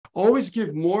always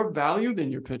give more value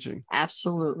than you're pitching.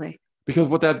 Absolutely. Because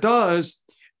what that does,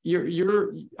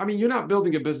 you're not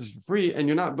building a business for free, and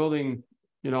you're not building,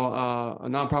 a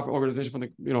nonprofit organization from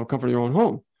the, comfort of your own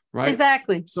home, right?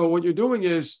 Exactly. So what you're doing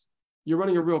is you're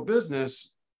running a real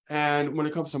business. And when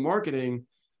it comes to marketing,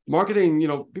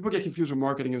 people get confused with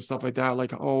marketing and stuff like that.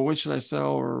 Like, oh, when should I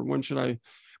sell, or when should I?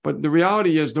 But the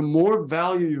reality is, the more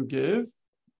value you give,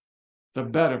 the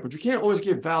better. But you can't always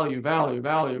give value. No,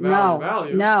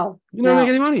 You're not gonna make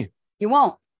any money. You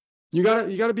won't. You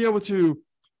gotta be able to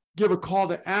give a call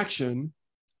to action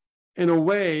in a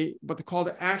way, but the call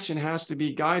to action has to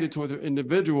be guided toward the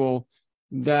individual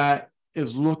that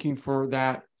is looking for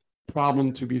that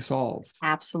problem to be solved.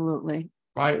 Absolutely.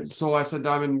 Right. So I said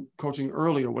diamond coaching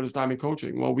earlier. What is diamond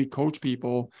coaching? Well, we coach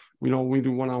people. We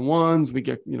do one-on-ones. We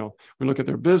get, we look at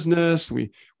their business.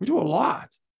 We do a lot,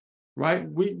 right?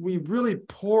 We really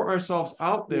pour ourselves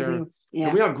out there. Mm-hmm. Yeah.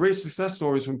 And we have great success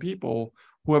stories from people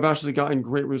who have actually gotten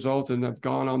great results and have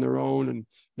gone on their own and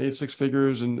made six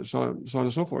figures and so on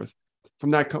and so forth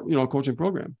from that, coaching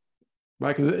program,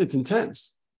 right? Because it's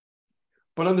intense.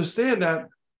 But understand that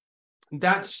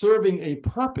that's serving a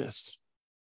purpose.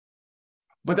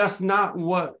 But that's not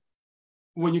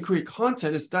when you create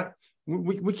content, it's that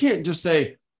we can't just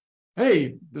say,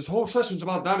 hey, this whole session's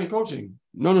about diamond coaching.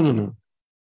 No.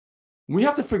 We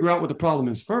have to figure out what the problem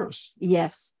is first.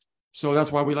 Yes. So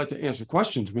that's why we like to answer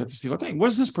questions. We have to see, okay, what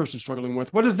is this person struggling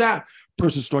with? What is that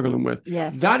person struggling with?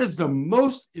 Yes. That is the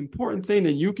most important thing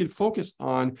that you can focus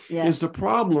on. Yes. Is the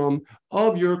problem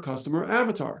of your customer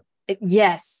avatar.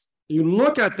 Yes. You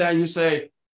look at that and you say,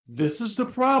 this is the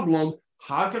problem.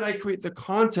 How can I create the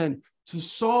content to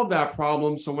solve that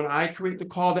problem? So when I create the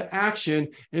call to action,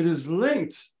 it is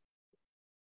linked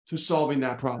to solving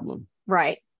that problem.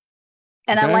 Right.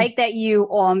 And okay? I like that you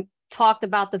talked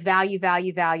about the value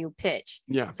pitch.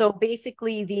 Yeah. So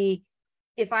basically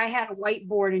if I had a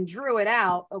whiteboard and drew it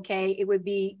out, okay, it would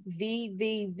be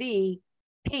VVVP,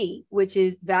 which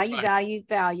is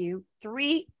value,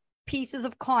 3 pieces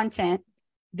of content,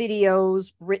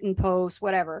 videos, written posts,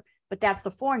 whatever. But that's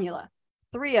the formula.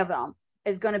 3 of them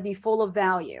is going to be full of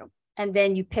value. And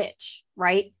then you pitch,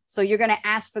 right? So you're going to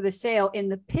ask for the sale in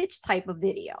the pitch type of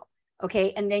video.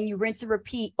 Okay. And then you rinse and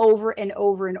repeat over and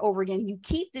over and over again. You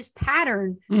keep this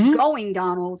pattern going,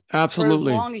 Donald. Absolutely. For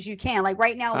as long as you can. Like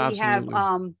right now, we have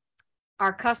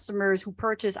our customers who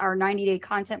purchase our 90-day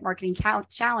content marketing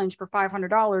challenge for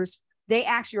 $500. They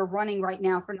actually are running right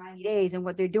now for 90 days. And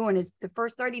what they're doing is the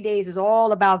first 30 days is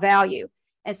all about value.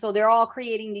 And so they're all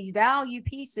creating these value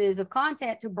pieces of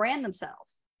content to brand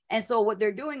themselves. And so what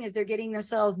they're doing is they're getting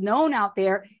themselves known out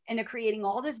there, and they're creating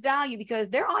all this value because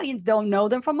their audience don't know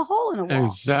them from a hole in a wall.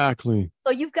 Exactly.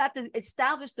 So you've got to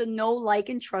establish the know, like,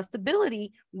 and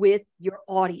trustability with your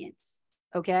audience.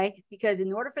 Okay. Because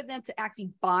in order for them to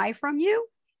actually buy from you,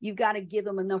 you've got to give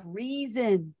them enough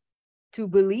reason to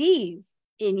believe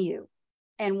in you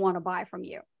and want to buy from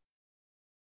you.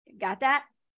 Got that?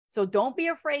 So don't be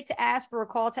afraid to ask for a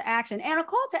call to action. And a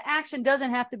call to action doesn't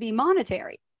have to be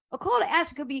monetary. A call to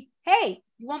action could be, hey,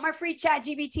 you want my free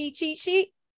ChatGPT cheat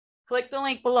sheet? Click the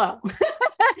link below.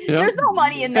 Yep. There's no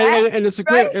money in that. And it's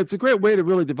a great way to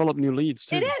really develop new leads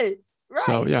too. It is. Right.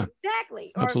 So yeah.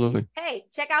 Exactly. Absolutely. Or, hey,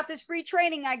 check out this free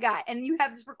training I got. And you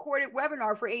have this recorded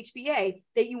webinar for HBA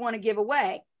that you want to give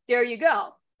away. There you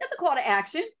go. That's a call to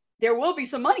action. There will be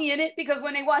some money in it because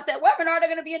when they watch that webinar, they're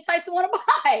going to be enticed to want to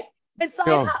buy and sign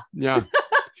up. Yeah.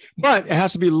 But it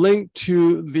has to be linked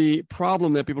to the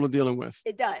problem that people are dealing with.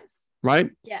 It does. Right?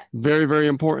 Yes. Very, very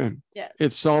important. Yes.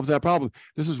 It solves that problem.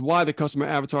 This is why the customer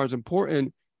avatar is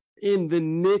important in the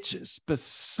niche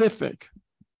specific.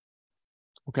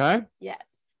 Okay?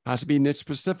 Yes. Has to be niche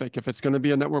specific. If it's going to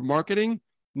be a network marketing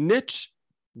niche,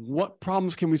 what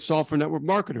problems can we solve for network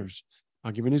marketers?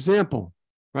 I'll give you an example.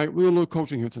 Right? We're a little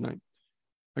coaching here tonight.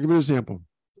 I'll give you an example.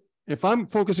 If I'm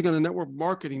focusing on a network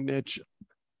marketing niche,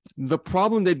 the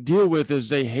problem they deal with is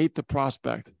they hate the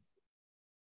prospect.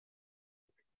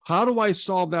 How do I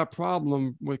solve that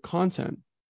problem with content?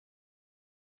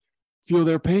 Feel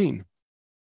their pain,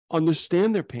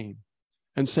 understand their pain,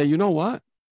 and say, you know what?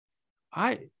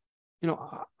 I can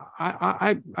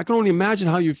only imagine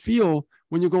how you feel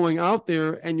when you're going out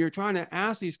there and you're trying to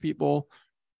ask these people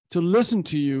to listen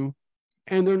to you,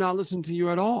 and they're not listening to you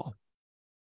at all.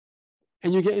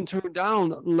 And you're getting turned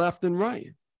down left and right.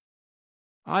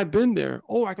 I've been there.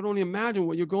 Oh, I can only imagine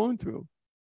what you're going through.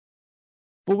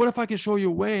 But what if I can show you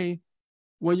a way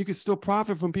where you can still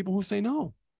profit from people who say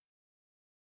no?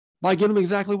 By giving them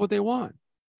exactly what they want.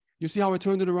 You see how I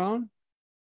turned it around?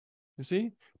 You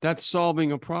see? That's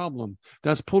solving a problem.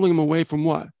 That's pulling them away from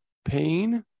what?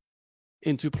 Pain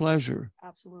into pleasure.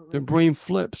 Absolutely. Their brain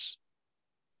flips.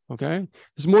 Okay.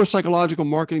 There's more psychological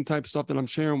marketing type stuff that I'm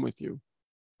sharing with you,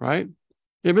 right?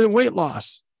 Even weight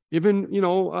loss, even,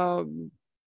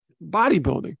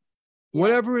 bodybuilding,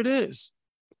 whatever it is,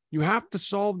 you have to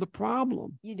solve the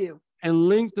problem. You do. And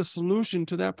link the solution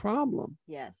to that problem.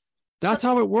 Yes. That's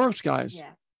how it works, guys.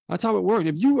 Yeah. That's how it works.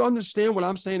 If you understand what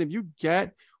I'm saying, if you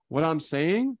get what I'm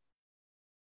saying,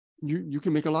 you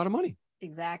can make a lot of money.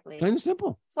 Exactly. Plain and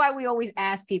simple. That's why we always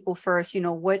ask people first,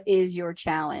 what is your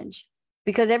challenge?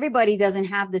 Because everybody doesn't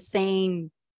have the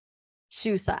same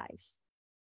shoe size.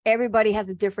 Everybody has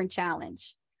a different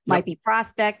challenge. Might be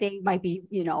prospecting, might be,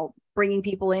 bringing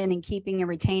people in and keeping and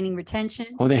retaining retention.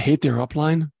 Oh, they hate their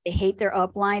upline? They hate their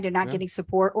upline. They're not getting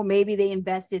support. Or maybe they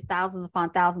invested thousands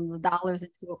upon thousands of dollars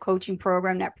into a coaching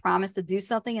program that promised to do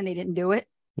something and they didn't do it.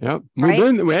 Yep. Right?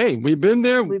 We've been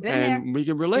there. We've been and there. We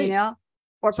can relate.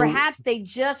 Or perhaps they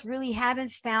just really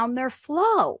haven't found their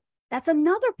flow. That's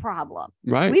another problem.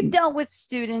 Right. We've dealt with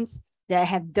students that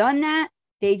have done that.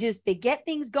 They get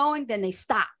things going, then they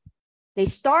stop. They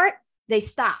start, they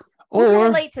stop. Who can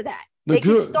relate to that? They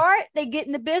can start, they get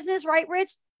in the business, right,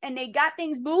 Rich? And they got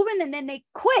things moving and then they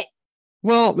quit.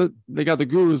 Well, they got the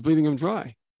gurus bleeding them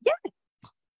dry. Yeah.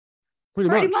 Pretty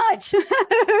much.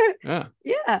 Yeah.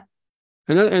 Yeah.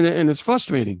 And it's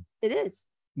frustrating. It is.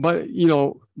 But,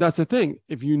 that's the thing.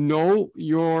 If you know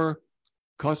your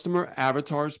customer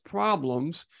avatar's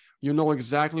problems, you know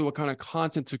exactly what kind of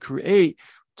content to create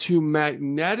to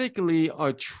magnetically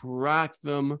attract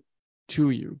them to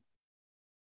you.